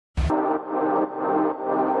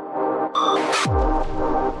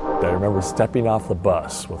remember stepping off the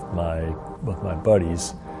bus with my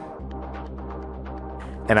buddies.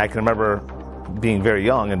 And I can remember being very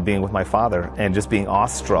young and being with my father and just being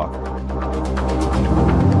awestruck.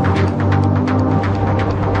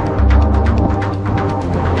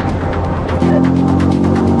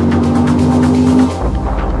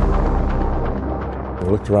 I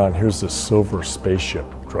looked around, here's this silver spaceship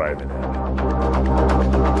driving in.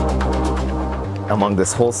 Among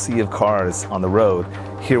this whole sea of cars on the road,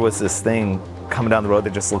 here was this thing coming down the road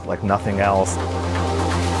that just looked like nothing else.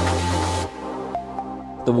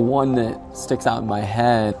 The one that sticks out in my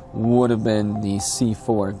head would have been the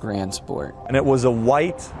C4 Grand Sport. And it was a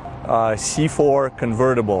white C4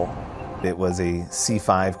 convertible. It was a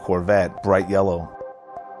C5 Corvette, bright yellow.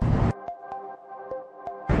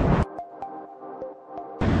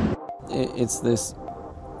 It's this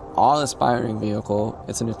awe-inspiring vehicle.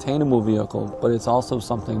 It's an attainable vehicle, but it's also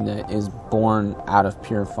something that is born out of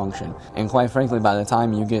pure function. And quite frankly, by the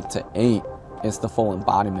time you get to 8, it's the full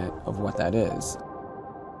embodiment of what that is.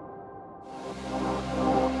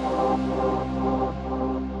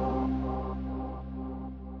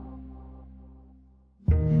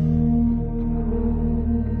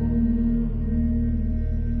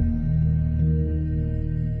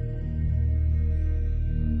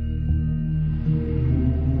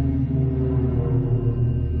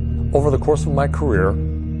 Over the course of my career,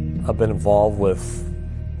 I've been involved with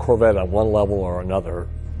Corvette on one level or another,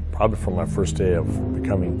 probably from my first day of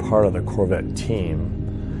becoming part of the Corvette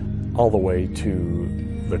team, all the way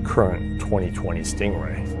to the current 2020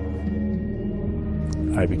 Stingray.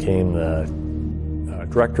 I became the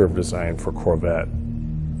director of design for Corvette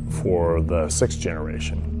for the 6th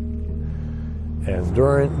generation. And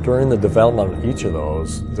during the development of each of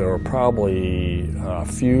those, there were probably a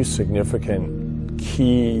few significant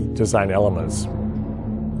key design elements.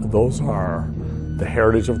 Those are the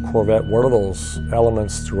heritage of Corvette. What are those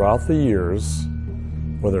elements throughout the years,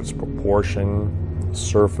 whether it's proportion,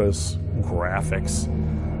 surface, graphics,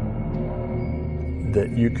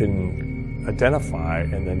 that you can identify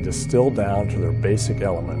and then distill down to their basic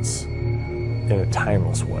elements in a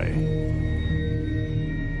timeless way.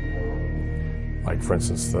 Like, for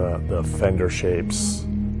instance, the fender shapes,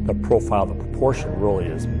 the profile, the proportion really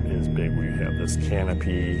is big. We have this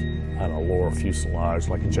canopy on a lower fuselage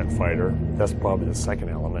like a jet fighter. That's probably the second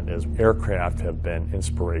element, is aircraft have been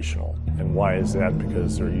inspirational. And why is that?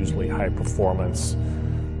 Because they're usually high performance,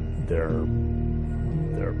 they're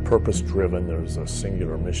purpose driven, there's a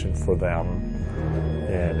singular mission for them,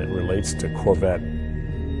 and it relates to Corvette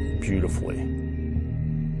beautifully.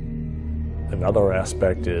 Another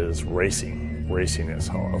aspect is racing. Racing has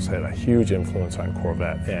had a huge influence on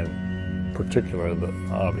Corvette, and particularly,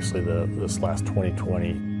 obviously, this last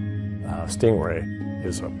 2020 Stingray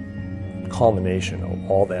is a culmination of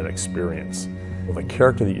all that experience. Well, the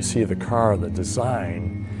character that you see of the car, the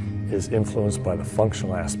design, is influenced by the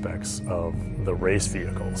functional aspects of the race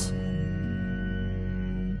vehicles.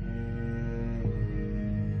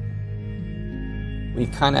 We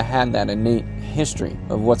kind of had that innate history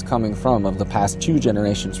of what's coming from, of the past 2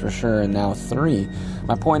 generations for sure, and now 3.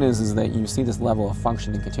 My point is that you see this level of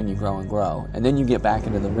function and continue grow and grow, and then you get back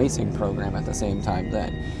into the racing program at the same time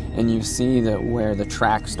then, and you see that where the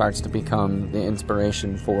track starts to become the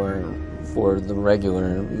inspiration for the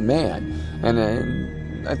regular man.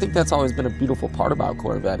 And I think that's always been a beautiful part about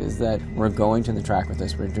Corvette, is that we're going to the track with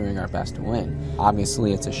this, we're doing our best to win.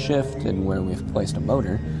 Obviously it's a shift in where we've placed a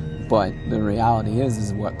motor, but the reality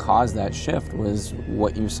is what caused that shift was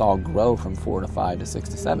what you saw grow from 4 to 5 to 6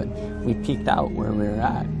 to 7. We peaked out where we were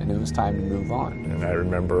at, and it was time to move on. And I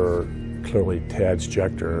remember clearly Tad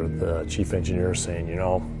Schechter, the chief engineer, saying, you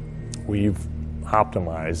know, we've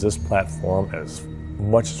optimized this platform as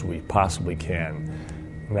much as we possibly can.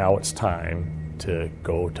 Now it's time to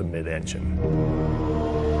go to mid-engine.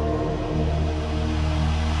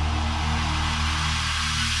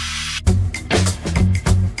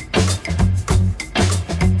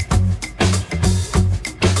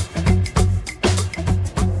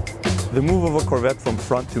 The move of a Corvette from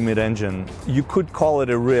front to mid-engine, you could call it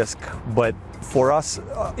a risk, but for us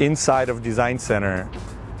inside of Design Center,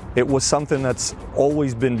 it was something that's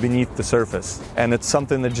always been beneath the surface, and it's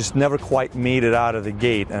something that just never quite made it out of the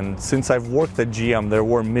gate. And since I've worked at GM, there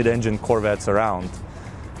were mid-engine Corvettes around.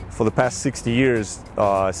 For the past 60 years,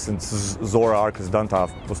 since Zora Arkus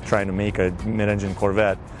Duntov was trying to make a mid-engine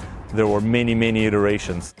Corvette, there were many, many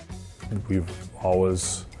iterations. We've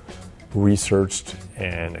always researched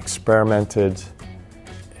and experimented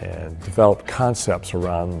and developed concepts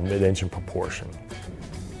around mid-engine proportion.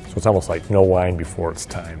 So it's almost like no wine before it's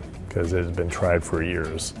time. because it has been tried for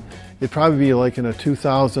years. It'd probably be like in a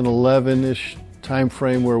 2011-ish time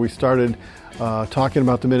frame where we started talking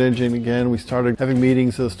about the mid-engine again. We started having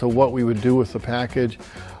meetings as to what we would do with the package,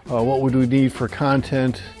 what would we need for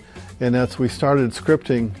content, and we started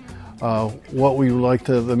scripting what we would like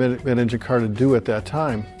the mid-engine car to do at that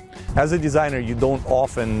time. As a designer, you don't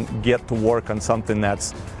often get to work on something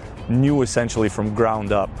that's new essentially from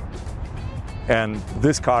ground up. And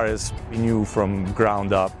this car is new from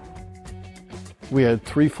ground up. We had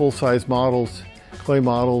 3 full-size models, clay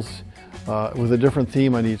models, with a different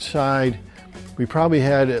theme on each side. We probably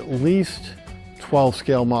had at least 12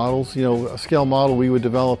 scale models. You know, a scale model we would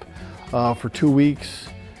develop for 2 weeks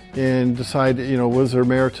and decide, you know, was there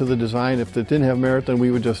merit to the design? If it didn't have merit, then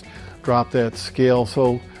we would just drop that scale.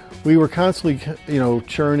 So we were constantly, you know,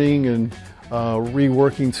 churning and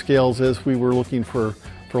reworking scales as we were looking for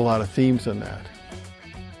a lot of themes in that.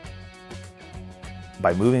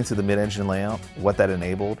 By moving to the mid-engine layout, what that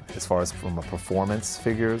enabled, as far as from a performance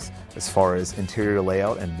figures, as far as interior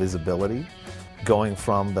layout and visibility, going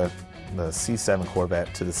from the C7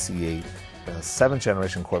 Corvette to the C8, the 7th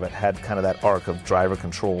generation Corvette had kind of that arc of driver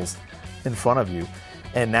controls in front of you.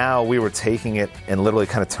 And now we were taking it and literally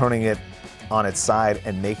kind of turning it on its side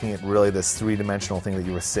and making it really this 3-dimensional thing that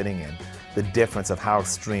you were sitting in. The difference of how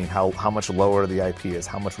extreme, how much lower the IP is,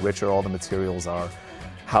 how much richer all the materials are,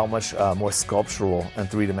 how much more sculptural and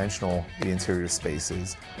 3-dimensional the interior space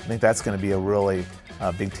is. I think that's going to be a really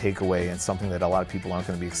big takeaway and something that a lot of people aren't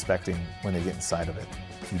going to be expecting when they get inside of it.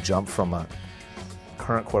 If you jump from a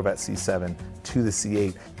current Corvette C7 to the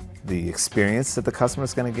C8, the experience that the customer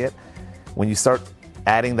is going to get, when you start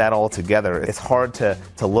adding that all together, it's hard to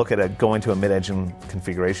look at going to a mid-engine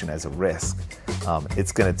configuration as a risk.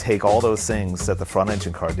 It's going to take all those things that the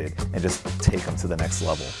front-engine car did and just take them to the next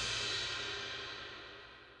level.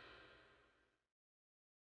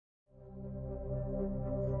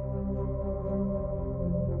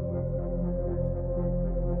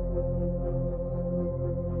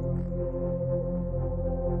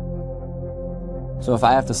 So if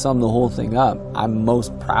I have to sum the whole thing up, I'm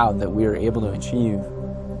most proud that we were able to achieve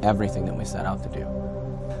everything that we set out to do.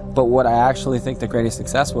 But what I actually think the greatest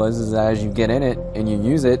success was is that as you get in it and you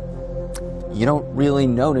use it, you don't really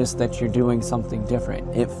notice that you're doing something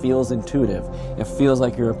different. It feels intuitive. It feels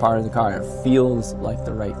like you're a part of the car. It feels like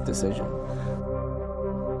the right decision.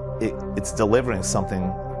 It's delivering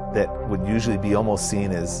something that would usually be almost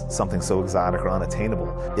seen as something so exotic or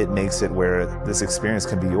unattainable. It makes it where this experience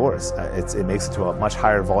can be yours. It makes it to a much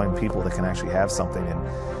higher volume of people that can actually have something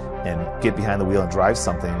and get behind the wheel and drive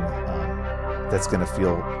something that's going to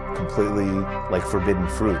feel completely like forbidden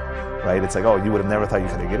fruit, right? It's like, oh, you would have never thought you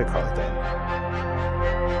could get a car like that.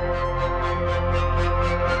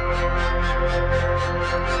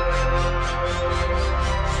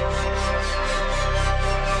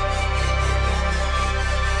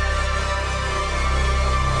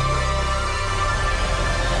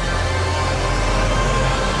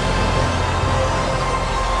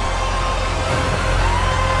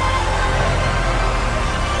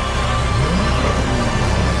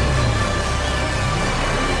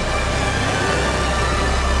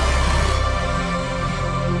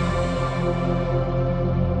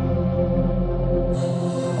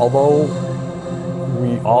 Although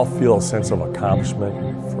we all feel a sense of accomplishment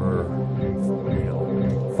for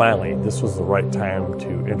finally, this was the right time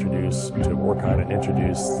to work on and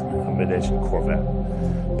introduce a mid-engine Corvette.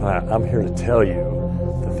 But I'm here to tell you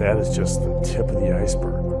that is just the tip of the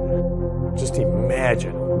iceberg. Just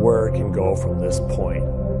imagine where it can go from this point.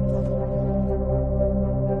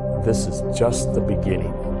 This is just the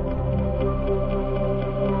beginning.